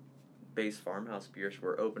base farmhouse beers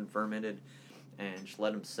were open fermented, and just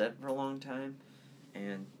let them sit for a long time.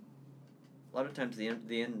 And a lot of times the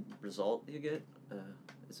end result you get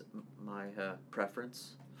is my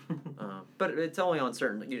preference. But it's only on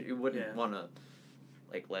certain. You wouldn't want to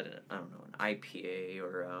let it. I don't know, an IPA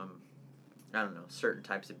or I don't know, certain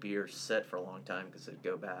types of beers sit for a long time because it'd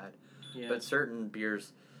go bad. Yeah. But certain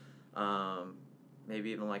beers, maybe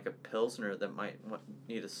even like a Pilsner that might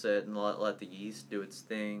need to sit and let the yeast do its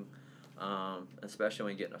thing, especially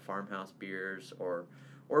when you get into farmhouse beers or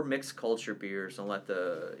mixed culture beers, and let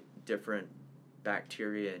the different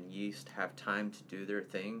bacteria and yeast have time to do their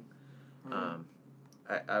thing.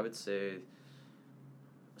 I would say,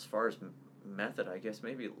 as far as method, I guess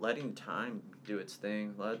maybe letting time do its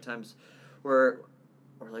thing. A lot of times we're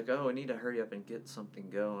like, oh, we need to hurry up and get something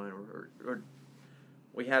going.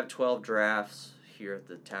 We have 12 drafts here at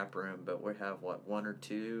the tap room, but we have, 1 or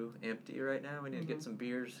 2 empty right now. We need to get some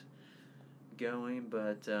beers going,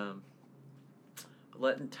 but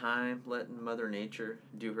letting Mother Nature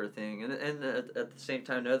do her thing. And at the same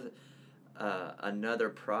time, another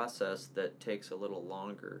process that takes a little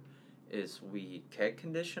longer is we keg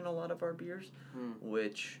condition a lot of our beers,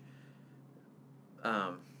 which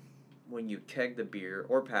when you keg the beer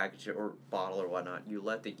or package it or bottle or whatnot, you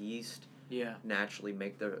let the yeast naturally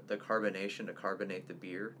make the carbonation to carbonate the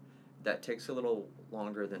beer. That takes a little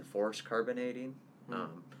longer than forced carbonating.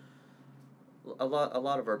 A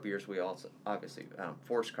lot of our beers we also obviously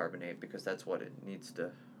force carbonate because that's what needs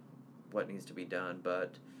to be done.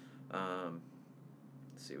 But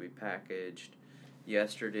let's see, we packaged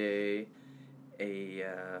yesterday a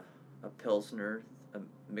Pilsner,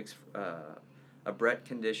 a Brett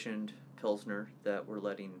conditioned Pilsner that we're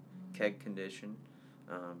letting keg condition,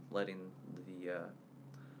 letting the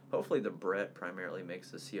hopefully the Brett primarily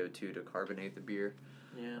makes the CO2 to carbonate the beer.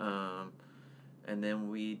 And then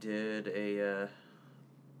we did a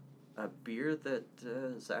beer that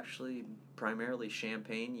is actually primarily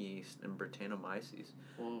champagne yeast and Brettanomyces.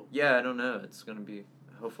 Whoa. Yeah, I don't know. It's gonna be,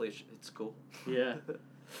 hopefully it's cool. Yeah.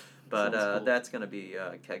 But cool. that's gonna be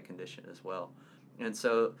keg conditioned as well. And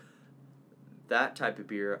so that type of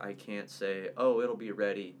beer, I can't say, oh, it'll be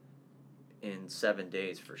ready in 7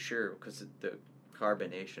 days for sure, because the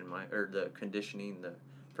carbonation or the conditioning, the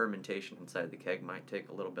fermentation inside the keg might take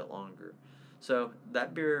a little bit longer. So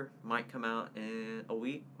that beer might come out in a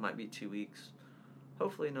week, might be 2 weeks.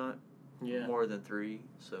 Hopefully not more than 3,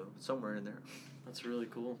 so somewhere in there. That's really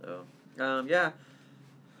cool. So,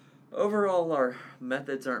 overall, our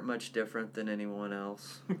methods aren't much different than anyone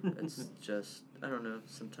else. It's just, I don't know,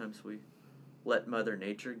 sometimes we let Mother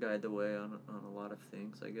Nature guide the way on a lot of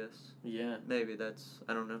things, I guess. Yeah. Maybe that's,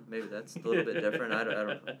 I don't know, maybe that's a little bit different. I don't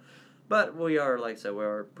know. But we are, like I said, we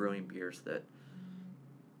are brewing beers that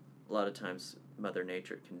a lot of times Mother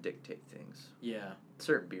Nature can dictate things. Yeah.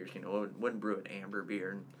 Certain beers, wouldn't brew an amber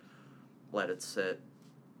beer and let it sit,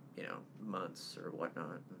 months or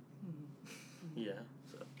whatnot. Yeah.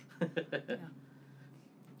 So. Yeah.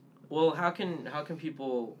 Well, how can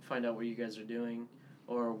people find out what you guys are doing,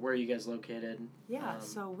 or where are you guys located? Yeah,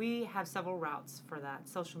 so we have several routes for that.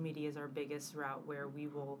 Social media is our biggest route where we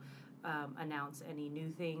will announce any new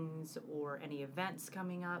things or any events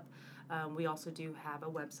coming up. We also do have a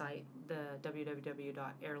website, the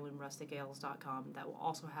www.heirloomrusticales.com, that will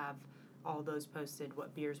also have all those posted,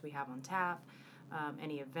 what beers we have on tap,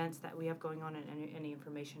 any events that we have going on, and any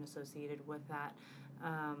information associated with that.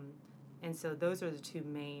 And so those are the two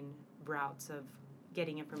main routes of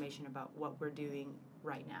getting information about what we're doing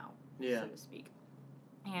right now, so to speak.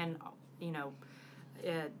 And,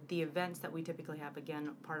 the events that we typically have,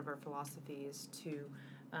 again, part of our philosophy is to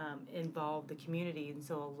involve the community, and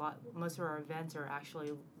so most of our events are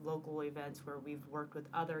actually local events where we've worked with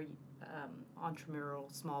other entrepreneurial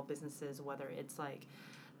small businesses, whether it's like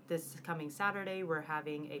this coming Saturday, we're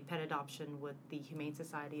having a pet adoption with the Humane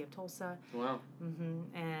Society of Tulsa. Wow.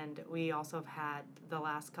 And we also have had, the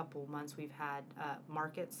last couple months, we've had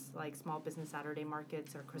markets, like small business Saturday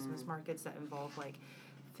markets or Christmas markets that involve like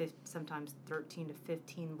sometimes 13 to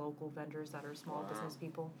 15 local vendors that are small business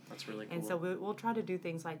people. That's really cool. And so we'll try to do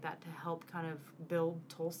things like that to help kind of build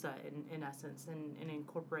Tulsa in essence, and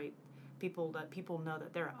incorporate people know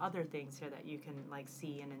that there are other things here that you can like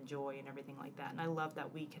see and enjoy and everything like that. And I love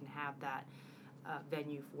that we can have that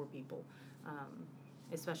venue for people,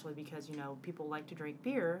 especially because people like to drink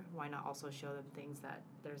beer. Why not also show them things that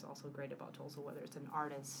there's also great about Tulsa, whether it's an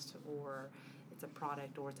artist or it's a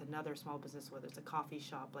product or it's another small business, whether it's a coffee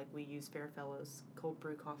shop, like we use Fairfellows Cold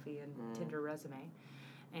Brew Coffee and Tinder Resume,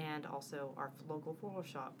 and also our local floral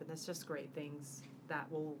shop. And that's just great things that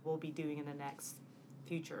we'll be doing in the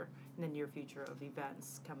near future of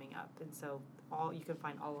events coming up. And so you can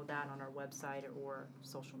find all of that on our website or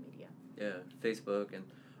social media. Yeah, Facebook and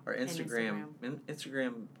our Instagram.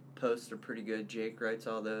 Instagram posts are pretty good. Jake writes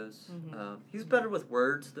all those. He's better with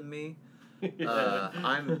words than me.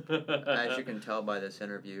 I'm, as you can tell by this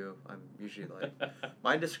interview, I'm usually like,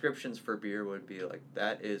 my descriptions for beer would be like,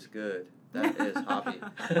 that is good. That is hoppy.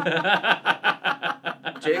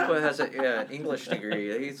 Jake has an English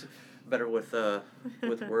degree. He's better with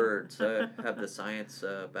words. I have the science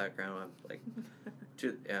background. I'm like,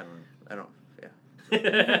 I don't.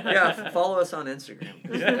 Yeah, follow us on Instagram.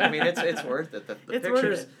 I mean, it's worth it. The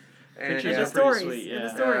pictures. Pictures are stories, pretty sweet. the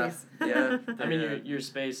stories. I mean, your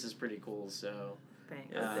space is pretty cool. So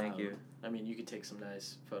thanks. Thank you. I mean, you could take some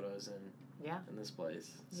nice photos in this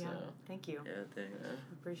place. Yeah, so. Thank you. Yeah, thanks.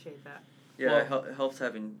 Appreciate that. Yeah, it helps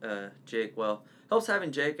having Jake. Well, helps having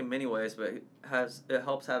Jake in many ways, but it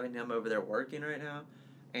helps having him over there working right now,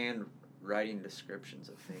 and writing descriptions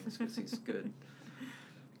of things because he's good.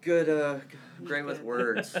 Great with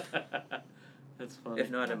words. That's funny. If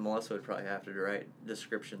not, then Melissa would probably have to write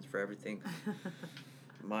descriptions for everything.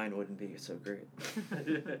 Mine wouldn't be so great.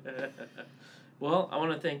 Well, I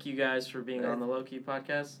want to thank you guys for being on the Low Key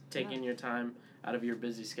podcast, taking your time out of your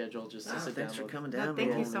busy schedule just to sit down. Thanks for coming down.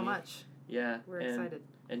 Thank you so much. Yeah. We're excited.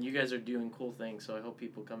 And you guys are doing cool things, so I hope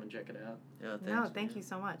people come and check it out. Yeah, thanks. Thank you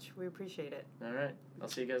so much. We appreciate it. All right. I'll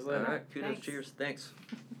see you guys later. All right. Kudos. Thanks. Cheers. Thanks.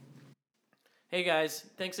 Hey guys,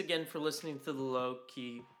 thanks again for listening to the Low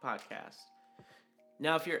Key podcast.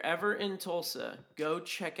 Now, if you're ever in Tulsa, go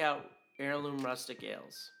check out Heirloom Rustic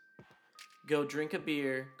Ales. Go drink a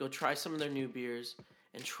beer, go try some of their new beers,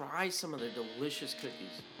 and try some of their delicious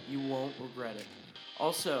cookies. You won't regret it.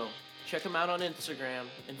 Also, check them out on Instagram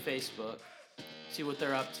and Facebook. See what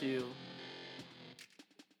they're up to.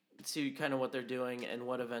 See kind of what they're doing and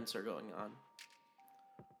what events are going on.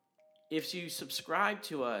 If you subscribe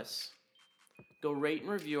to us, go rate and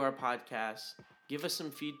review our podcast. Give us some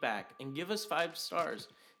feedback and give us 5 stars.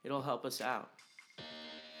 It'll help us out.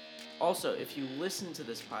 Also, if you listen to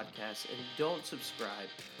this podcast and don't subscribe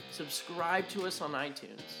to us on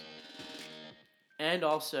iTunes. And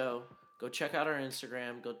also, go check out our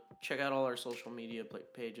Instagram. Go check out all our social media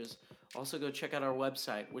pages. Also, go check out our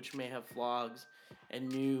website, which may have vlogs and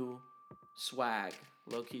new swag,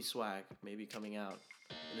 low-key swag, maybe coming out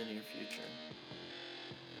in the near future.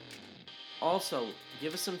 Also,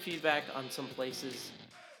 give us some feedback on some places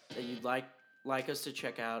that you'd like us to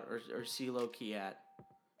check out or see low-key at.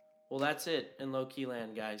 Well, that's it in low-key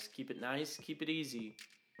land, guys. Keep it nice, keep it easy,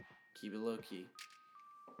 keep it low-key.